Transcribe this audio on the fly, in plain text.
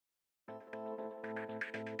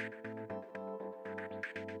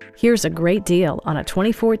Here's a great deal on a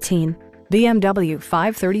 2014 BMW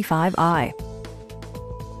 535i.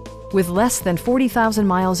 With less than 40,000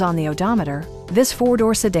 miles on the odometer, this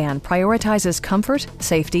four-door sedan prioritizes comfort,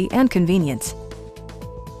 safety, and convenience.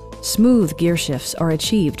 Smooth gear shifts are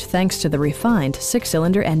achieved thanks to the refined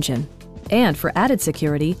six-cylinder engine. And for added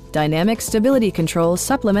security, dynamic stability control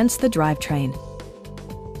supplements the drivetrain.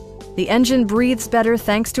 The engine breathes better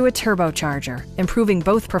thanks to a turbocharger, improving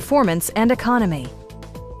both performance and economy.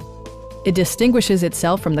 It distinguishes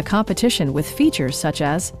itself from the competition with features such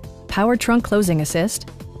as power trunk closing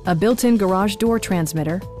assist, a built-in garage door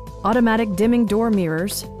transmitter, automatic dimming door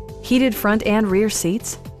mirrors, heated front and rear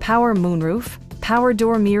seats, power moonroof, power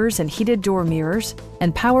door mirrors and heated door mirrors,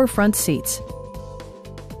 and power front seats.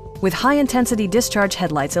 With high-intensity discharge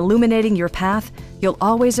headlights illuminating your path, you'll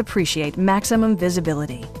always appreciate maximum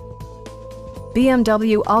visibility.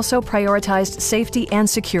 BMW also prioritized safety and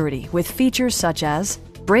security with features such as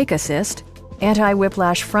brake assist,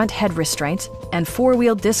 anti-whiplash front head restraints, and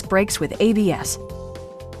four-wheel disc brakes with ABS.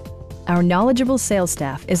 Our knowledgeable sales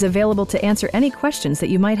staff is available to answer any questions that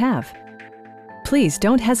you might have. Please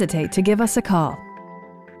don't hesitate to give us a call.